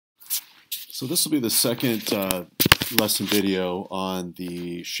So this will be the second lesson video on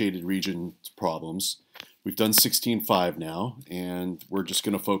the shaded region problems. We've done 16.5 now, and we're just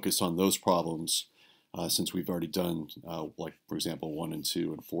going to focus on those problems since we've already done, like, for example, 1 and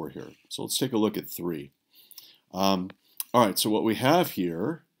 2 and 4 here. So let's take a look at 3. All right, so what we have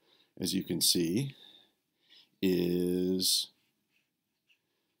here, as you can see, is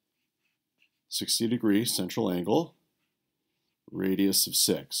 60-degree central angle, radius of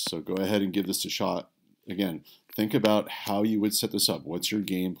 6. So go ahead and give this a shot. Again, think about how you would set this up. What's your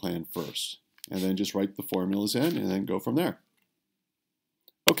game plan first? And then just write the formulas in and then go from there.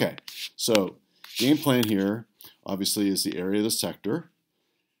 Okay, so game plan here obviously is the area of the sector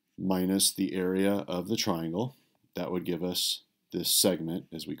minus the area of the triangle. That would give us this segment,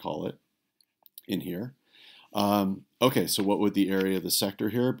 as we call it, in here. Okay, so what would the area of the sector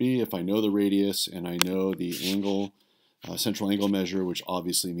here be? If I know the radius and I know the angle, central angle measure, which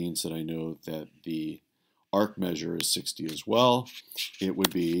obviously means that I know that the arc measure is 60 as well, it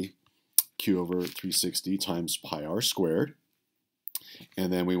would be Q over 360 times pi r squared.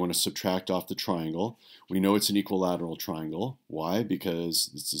 And then we want to subtract off the triangle. We know it's an equilateral triangle. Why? Because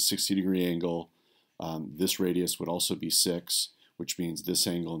it's a 60-degree angle. This radius would also be 6, which means this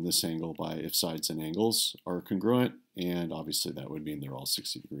angle and this angle by if sides and angles are congruent. And obviously that would mean they're all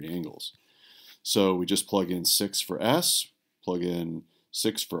 60-degree angles. So we just plug in 6 for S, plug in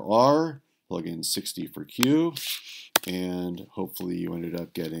 6 for R, plug in 60 for Q, and hopefully you ended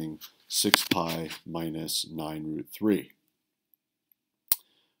up getting 6 pi minus 9 root 3.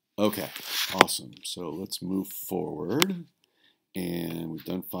 Okay, awesome. So let's move forward. And we've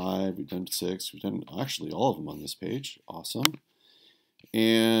done 5, we've done 6, we've done actually all of them on this page. Awesome.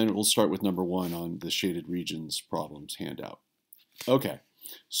 And we'll start with number 1 on the shaded regions problems handout. Okay,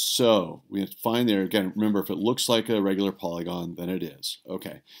 so we have to find there, again, remember if it looks like a regular polygon, then it is.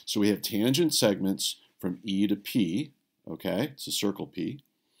 Okay, so we have tangent segments from E to P. Okay, it's a circle P.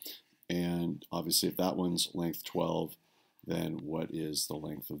 And obviously if that one's length 12, then what is the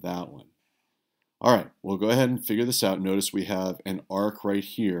length of that one? All right, we'll go ahead and figure this out. Notice we have an arc right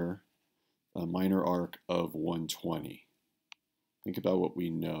here, a minor arc of 120. Think about what we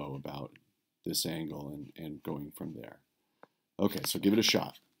know about this angle and going from there. Okay, so give it a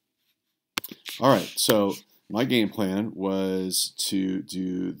shot. All right, so my game plan was to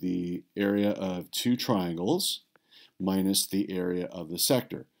do the area of 2 triangles minus the area of the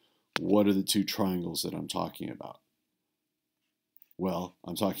sector. What are the 2 triangles that I'm talking about? Well,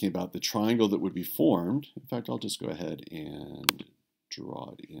 I'm talking about the triangle that would be formed. In fact, I'll just go ahead and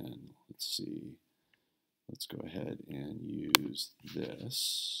draw it in. Let's see. Let's go ahead and use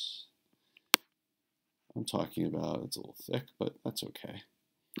this. I'm talking about, it's a little thick, but that's okay.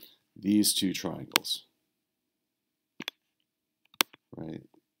 These 2 triangles, right?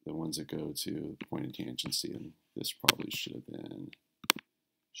 The ones that go to the point of tangency, and this probably should have been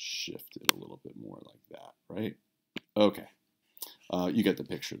shifted a little bit more like that, right? Okay. You get the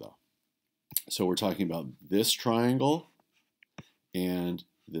picture though. So we're talking about this triangle and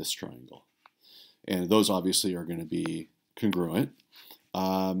this triangle. And those obviously are going to be congruent.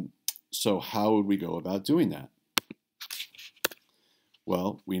 So how would we go about doing that?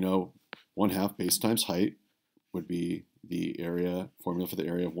 Well, we know 1/2 base times height would be the area, formula for the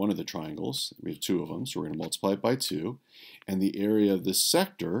area of one of the triangles. We have 2 of them, so we're going to multiply it by 2. And the area of this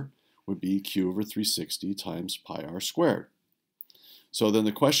sector would be Q over 360 times pi r squared. So then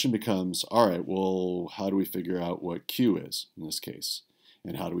the question becomes, all right, well, how do we figure out what Q is in this case?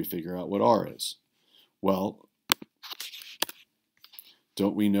 And how do we figure out what R is? Well,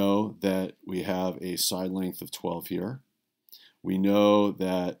 don't we know that we have a side length of 12 here? We know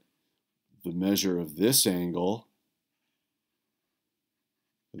that the measure of this angle,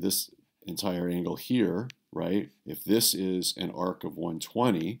 this entire angle here, right? If this is an arc of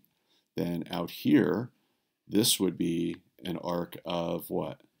 120, then out here, this would be an arc of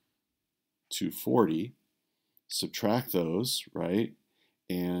what? 240. Subtract those, right?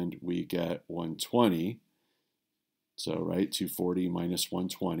 And we get 120. So, right, 240 minus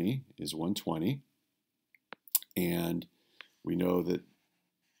 120 is 120. And we know that,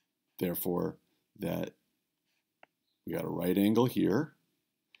 therefore, that we got a right angle here,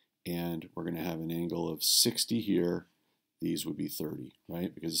 and we're going to have an angle of 60 here. These would be 30,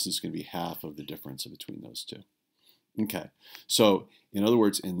 right? Because this is going to be half of the difference between those 2. Okay, so in other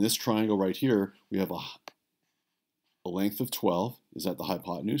words, in this triangle right here, we have a length of 12. Is that the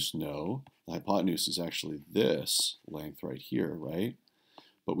hypotenuse? No. The hypotenuse is actually this length right here, right?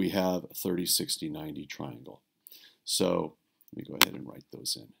 But we have a 30, 60, 90 triangle. So let me go ahead and write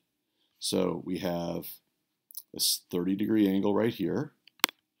those in. So we have this 30-degree angle right here.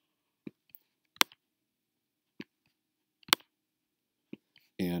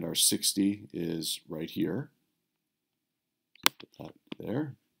 and our 60 is right here. Put that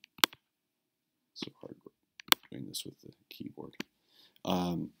there. So hard doing this with the keyboard.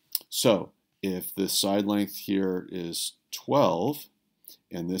 So if the side length here is 12,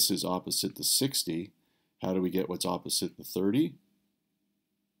 and this is opposite the 60, how do we get what's opposite the 30?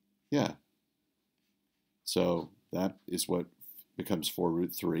 Yeah. So that is what becomes 4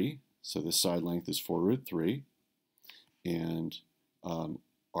 root 3. So this side length is 4 root 3. And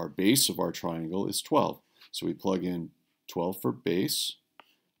our base of our triangle is 12. So we plug in 12 for base.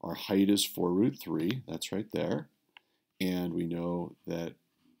 Our height is 4 root 3. That's right there. And we know that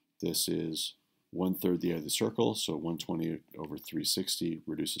this is 1/3 the area of the circle. So 120 over 360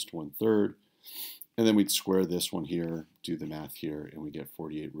 reduces to 1/3. And then we'd square this one here, do the math here, and we get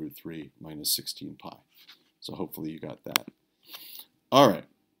 48 root 3 minus 16 pi. So hopefully you got that. All right.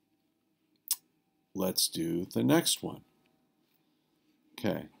 Let's do the next one.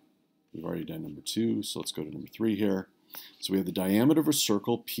 Okay. We've already done number 2, so let's go to number 3 here. So we have the diameter of a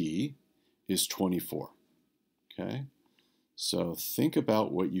circle P is 24. Okay. So think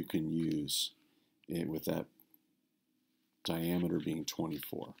about what you can use with that diameter being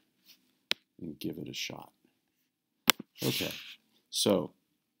 24 and give it a shot. Okay, so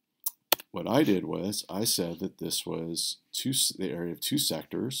what I did was I said that this was the area of 2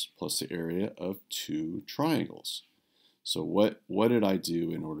 sectors plus the area of 2 triangles. So what did I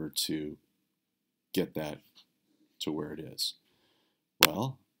do in order to get that to where it is?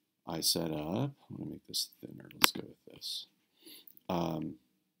 Well, I set up, I'm going to make this thinner, let's go with this.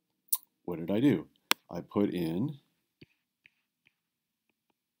 What did I do? I put in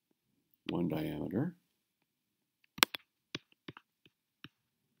one diameter.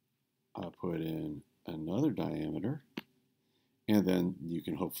 I put in another diameter. And then you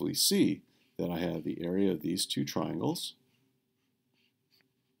can hopefully see that I have the area of these 2 triangles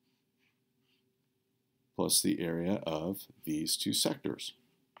plus the area of these 2 sectors.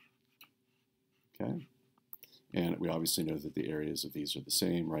 Okay? And we obviously know that the areas of these are the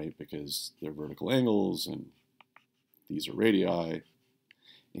same, right? Because they're vertical angles and these are radii.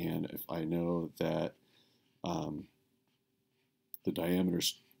 And if I know that the diameter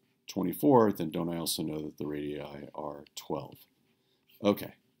is 24, then don't I also know that the radii are 12?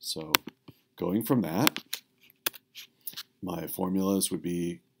 Okay, so going from that, my formulas would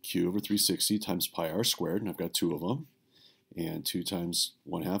be q over 360 times pi r squared, and I've got 2 of them, and 2 times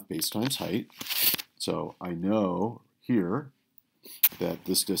 1/2 base times height. So I know here that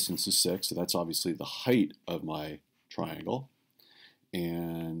this distance is 6, so that's obviously the height of my triangle.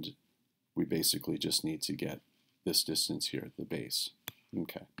 And we basically just need to get this distance here at the base.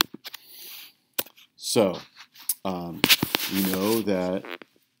 Okay. So we know that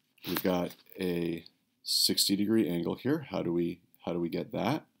we've got a 60-degree angle here. How do we get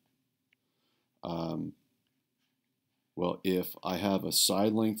that? Well, if I have a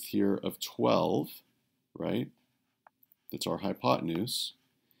side length here of 12, right? That's our hypotenuse,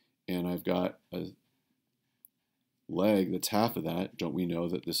 and I've got a leg that's half of that. Don't we know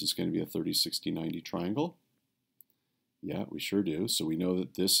that this is going to be a 30, 60, 90 triangle? Yeah, we sure do. So we know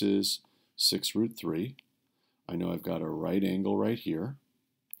that this is 6 root 3. I know I've got a right angle right here.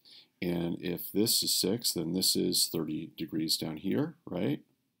 And if this is 6, then this is 30 degrees down here, right?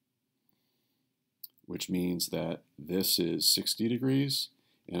 Which means that this is 60 degrees.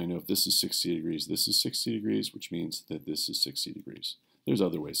 And I know if this is 60 degrees, this is 60 degrees, which means that this is 60 degrees. There's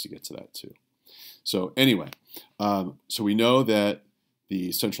other ways to get to that too. So anyway, so we know that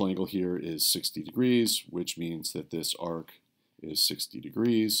the central angle here is 60 degrees, which means that this arc is 60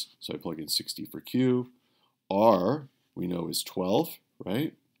 degrees. So I plug in 60 for Q. R, we know, is 12,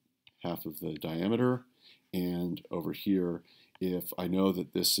 right? Half of the diameter. And over here, if I know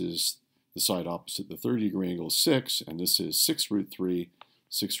that this is the side opposite the 30-degree angle is 6, and this is 6 root 3,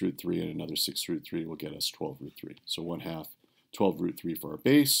 6 root 3, and another 6 root 3 will get us 12 root 3. So 1/2, 12 root 3 for our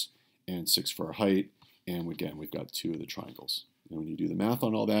base, and 6 for our height. And again, we've got 2 of the triangles. And when you do the math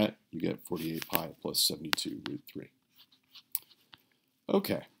on all that, you get 48 pi plus 72 root 3.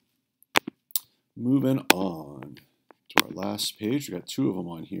 Okay, moving on to our last page. We've got 2 of them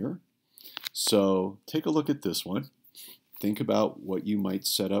on here. So take a look at this one. Think about what you might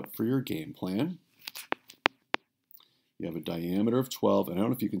set up for your game plan. You have a diameter of 12, and I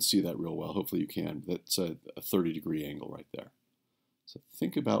don't know if you can see that real well. Hopefully you can. That's a 30-degree angle right there. So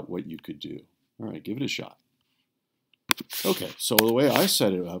think about what you could do. All right, give it a shot. Okay, so the way I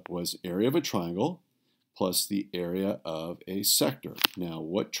set it up was area of a triangle plus the area of a sector. Now,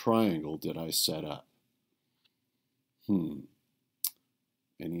 what triangle did I set up?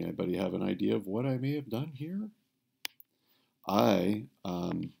 Anybody have an idea of what I may have done here? I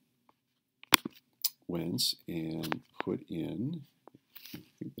went and put in, I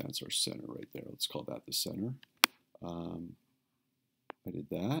think that's our center right there. Let's call that the center. I did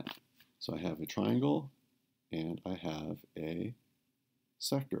that. So I have a triangle and I have a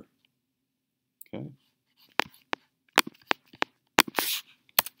sector. Okay.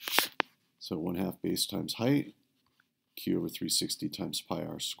 So 1/2 base times height, q over 360 times pi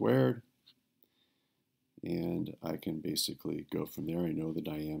r squared. And I can basically go from there. I know the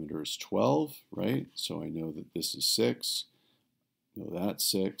diameter is 12, right? So I know that this is 6. I know that's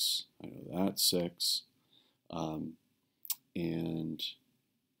 6. I know that's 6. And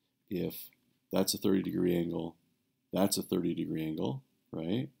if that's a 30-degree angle, that's a 30-degree angle,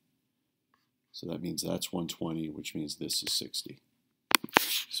 right? So that means that's 120, which means this is 60.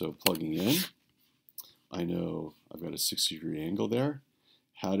 So plugging in, I know I've got a 60-degree angle there.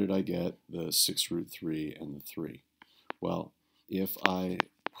 How did I get the 6 root 3 and the 3? Well, if I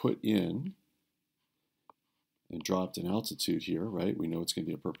put in and dropped an altitude here, right, we know it's going to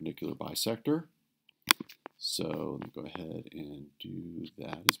be a perpendicular bisector. So let me go ahead and do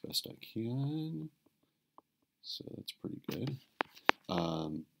that as best I can. So that's pretty good.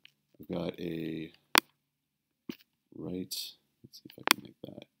 I've got a right, let's see if I can make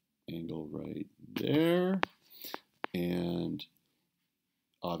that angle right there. And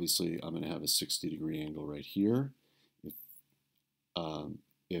obviously I'm going to have a 60-degree angle right here.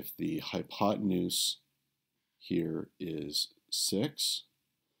 If the hypotenuse here is 6,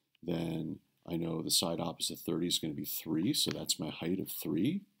 then I know the side opposite 30 is going to be 3, so that's my height of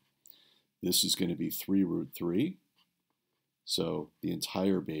 3. This is going to be 3 root 3, so the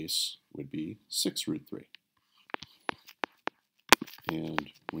entire base would be 6 root 3. And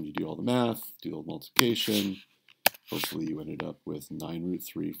when you do all the math, do all the multiplication, hopefully you ended up with 9 root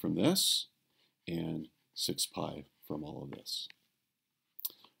 3 from this and 6 pi from all of this.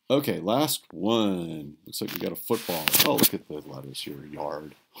 Okay, last one. Looks like we got a football. Oh, look at the letters here,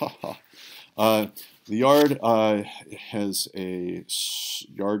 yard. The yard has a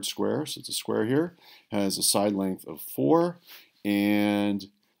yard square, so it's a square here. Has a side length of 4, and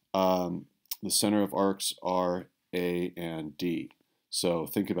the center of arcs are A and D. So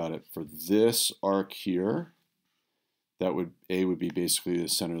think about it. For this arc here, A would be basically the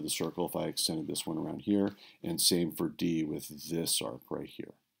center of the circle if I extended this one around here, and same for D with this arc right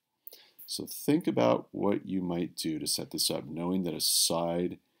here. So think about what you might do to set this up, knowing that a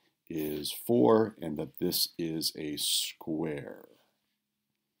side is 4 and that this is a square.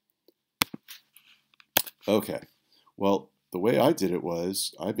 Okay, well, the way I did it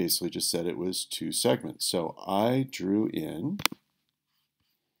was I basically just said it was 2 segments. So I drew in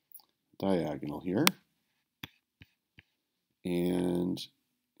diagonal here, and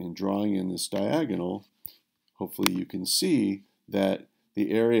in drawing in this diagonal, hopefully you can see that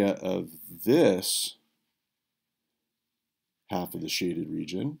the area of this half of the shaded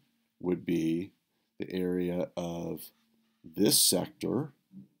region would be the area of this sector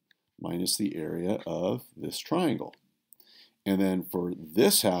minus the area of this triangle. And then for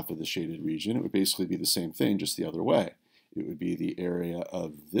this half of the shaded region, it would basically be the same thing, just the other way. It would be the area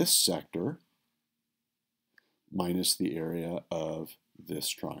of this sector minus the area of this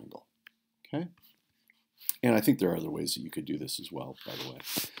triangle. Okay? And I think there are other ways that you could do this as well, by the way.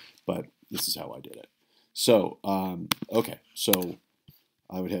 But this is how I did it. So, okay, so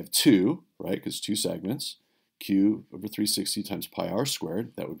I would have 2, right, because 2 segments, q over 360 times pi r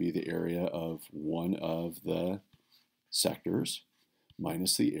squared. That would be the area of one of the sectors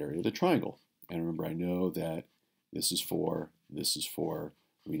minus the area of the triangle. And remember, I know that this is 4, this is 4.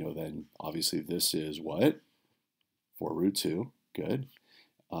 We know then, obviously, this is what? 4 root 2. Good.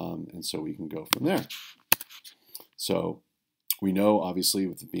 And so we can go from there. So we know, obviously,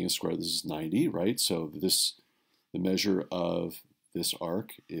 with it being a square, this is 90, right? So the measure of this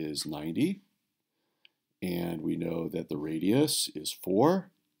arc is 90. And we know that the radius is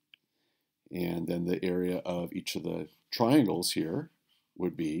 4. And then the area of each of the triangles here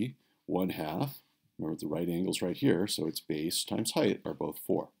would be 1/2. Remember, the right angles right here, so its base times height are both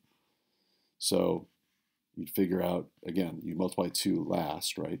 4. So you'd figure out, again, you multiply 2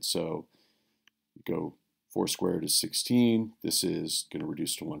 last, right? So you go 4 squared is 16. This is going to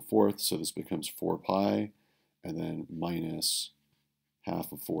reduce to 1/4, so this becomes 4 pi, and then minus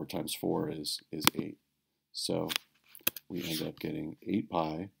half of 4 times 4 is 8. So we end up getting 8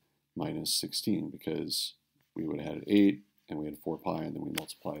 pi minus 16 because we would have had 8 and we had 4 pi, and then we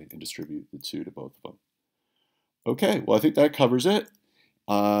multiply and distribute the 2 to both of them. Okay, well, I think that covers it.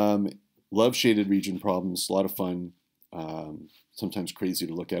 Love shaded region problems, a lot of fun. Sometimes crazy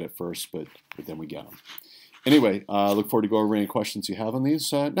to look at first, but then we get them. Anyway, look forward to going over any questions you have on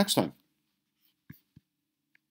these next time.